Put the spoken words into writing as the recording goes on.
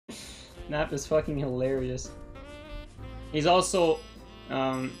Nap is fucking hilarious. He's also,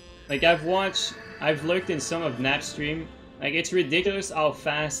 like I've lurked in some of Nap's stream. Like it's ridiculous how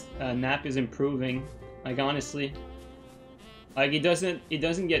fast Nap is improving. Like honestly, like he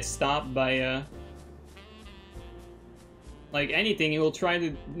doesn't get stopped by like anything. He will try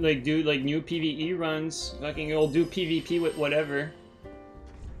to like do like new PvE runs. Fucking he'll do PvP with whatever.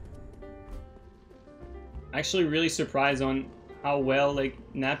 Actually, really surprised on how well like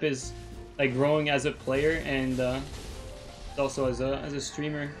Nap is like growing as a player and also as a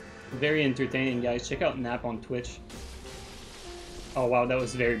streamer. Very entertaining, guys. Check out Nap on Twitch. Oh wow, that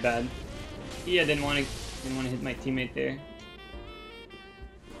was very bad. Yeah, didn't want to hit my teammate there.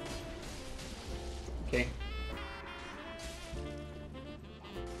 Okay.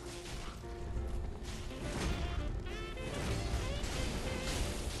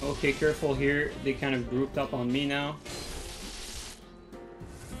 Okay, careful here. They kind of grouped up on me now.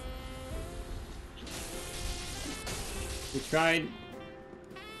 We tried.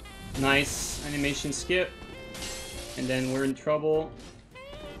 Nice animation skip. And then we're in trouble.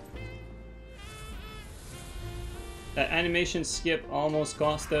 That animation skip almost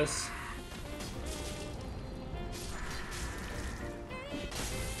cost us.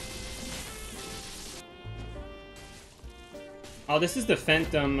 Oh, this is the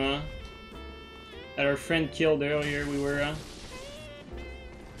Phantom that our friend killed earlier. We were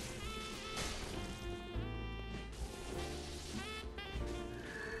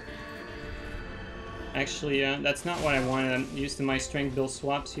actually, that's not what I wanted. I'm used to my strength build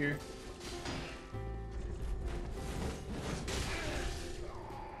swaps here.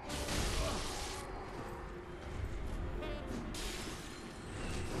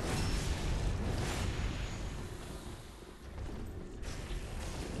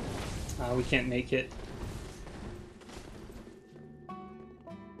 We can't make it.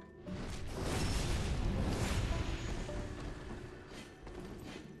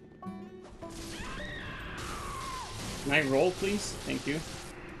 Can I roll, please? Thank you.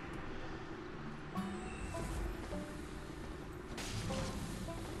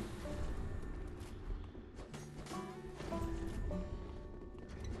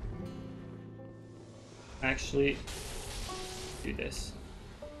 Actually, do this.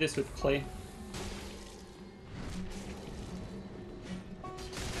 This with clay.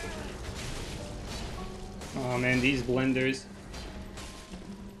 Oh man, these blenders.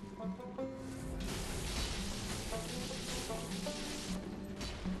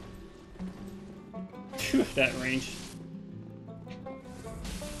 Phew, that range.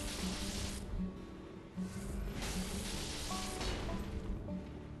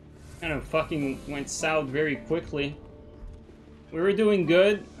 Kind of fucking went south very quickly. We were doing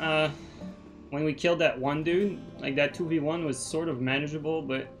good when we killed that one dude. Like that 2v1 was sort of manageable,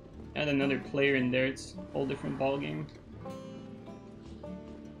 but add another player in there, it's a whole different ballgame.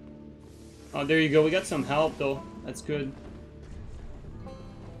 Oh, there you go. We got some help though. That's good.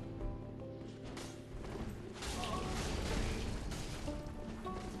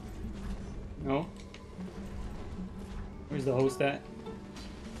 No? Where's the host at?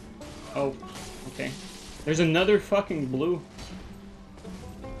 Oh, okay. There's another fucking blue.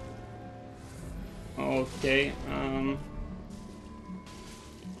 Okay, man,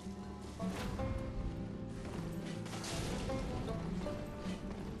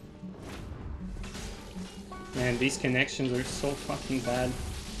 these connections are so fucking bad.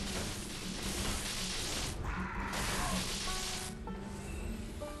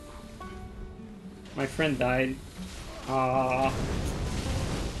 My friend died.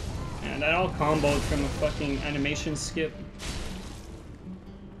 And that all comboed from a fucking animation skip.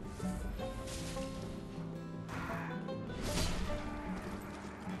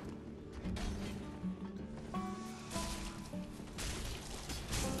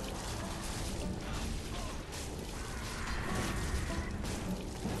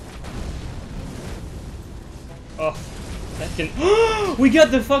 Oh, that can. We got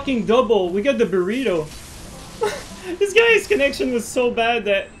the fucking double. We got the burrito. This guy's connection was so bad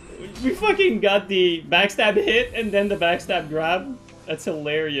that we fucking got the backstab hit and then the backstab grab. That's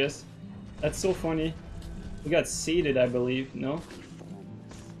hilarious. That's so funny. We got seated, I believe. No?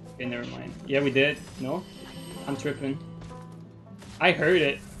 Okay, never mind. Yeah, we did. No? I'm tripping. I heard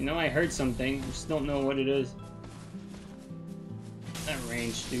it. You know, I heard something. I just don't know what it is. That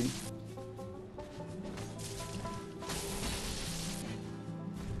range, dude.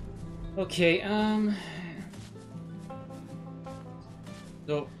 Okay,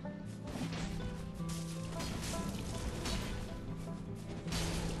 so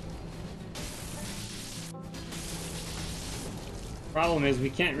Problem is, we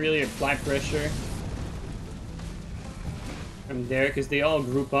can't really apply pressure from there because they all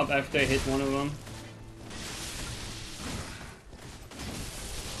group up after I hit one of them.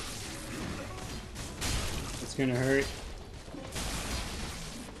 It's gonna hurt.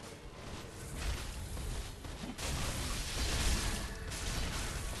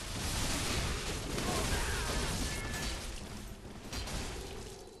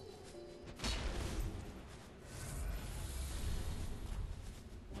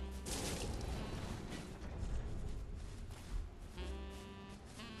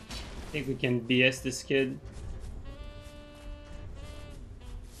 I think we can BS this kid.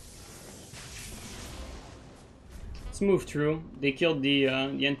 Let's move through. They killed the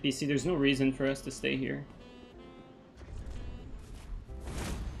NPC. There's no reason for us to stay here.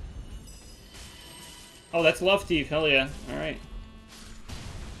 Oh, that's Love Thief. Hell yeah. Alright.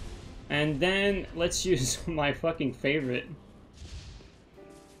 And then let's use my fucking favorite.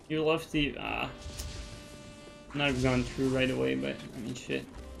 You Love Thief. Not have gone through right away, but I mean, shit.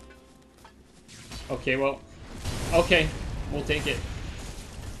 Okay, well, okay, we'll take it.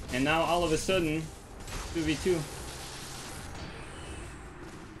 And now all of a sudden, 2v2.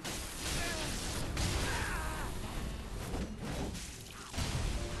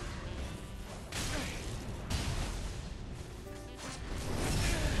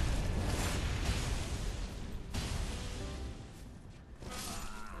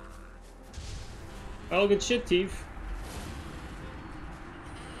 Oh, good shit, Thief.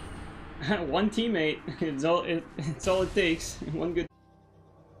 One teammate. It's all it takes. One good.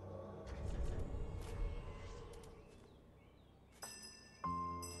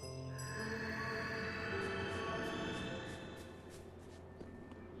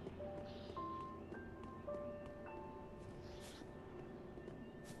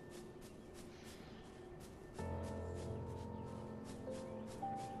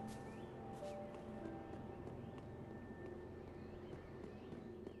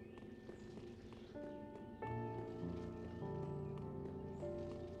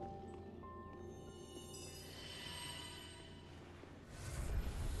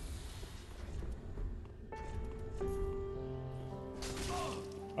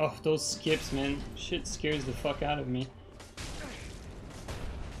 Oh, those skips, man. Shit scares the fuck out of me.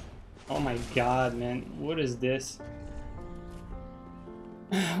 Oh my god, man. What is this?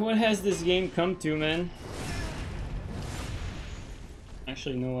 What has this game come to, man?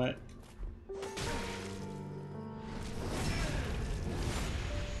 Actually, you know what?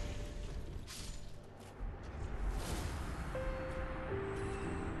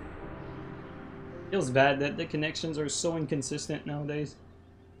 Feels bad that the connections are so inconsistent nowadays.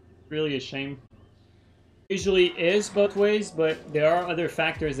 Really a shame. Usually is both ways, but there are other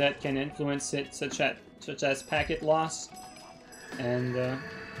factors that can influence it, such as packet loss, and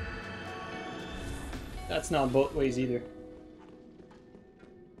that's not both ways either.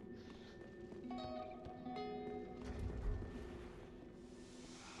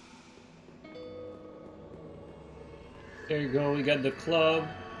 There you go, we got the club.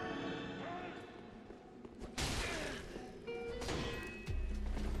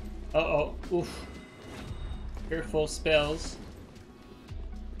 Uh-oh, oof. Careful spells.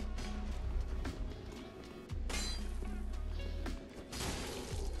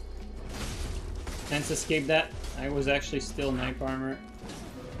 Sense escape that. I was actually still knife armor.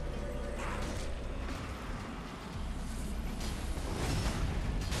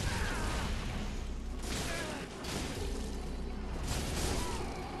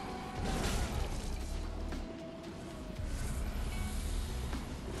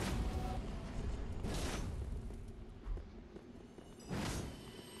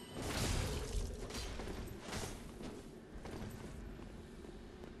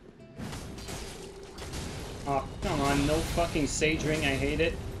 Oh, come on, no fucking Sage Ring, I hate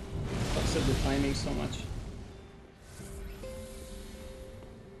it. Fucks up the timing so much.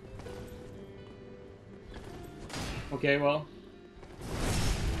 Okay, well.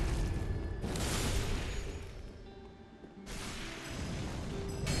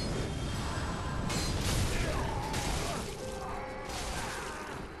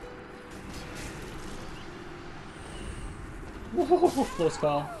 Whoa, close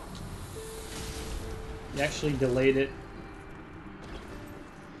call. He actually delayed it.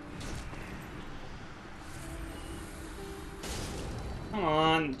 Come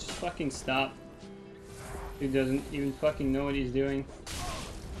on, just fucking stop. Dude doesn't even fucking know what he's doing.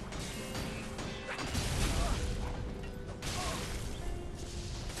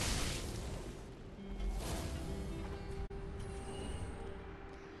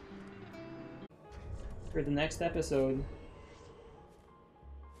 For the next episode.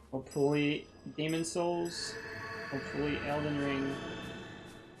 Hopefully Demon Souls. Hopefully Elden Ring.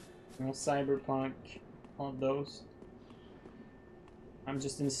 Well, Cyberpunk. All of those. I'm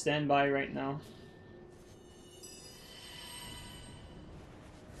just in standby right now.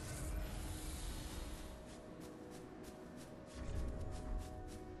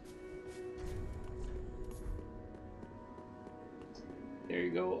 There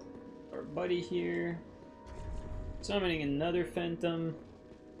you go. Our buddy here. Summoning another Phantom.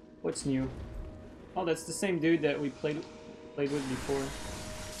 What's new? Oh, that's the same dude that we played with before.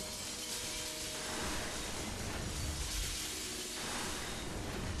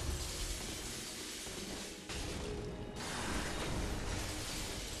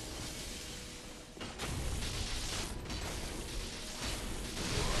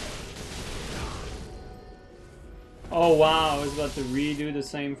 Oh wow, I was about to redo the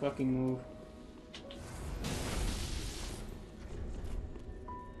same fucking move.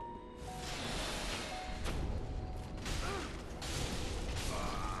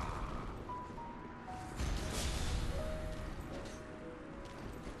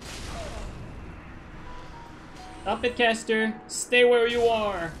 Stop it, caster! Stay where you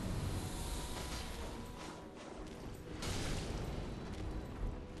are!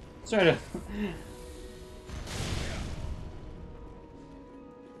 Sort of.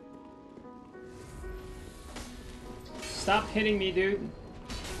 Stop hitting me, dude.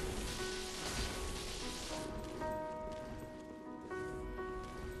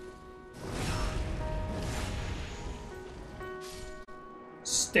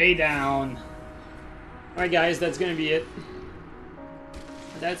 Stay down. Alright guys, that's gonna be it.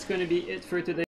 That's gonna be it for today.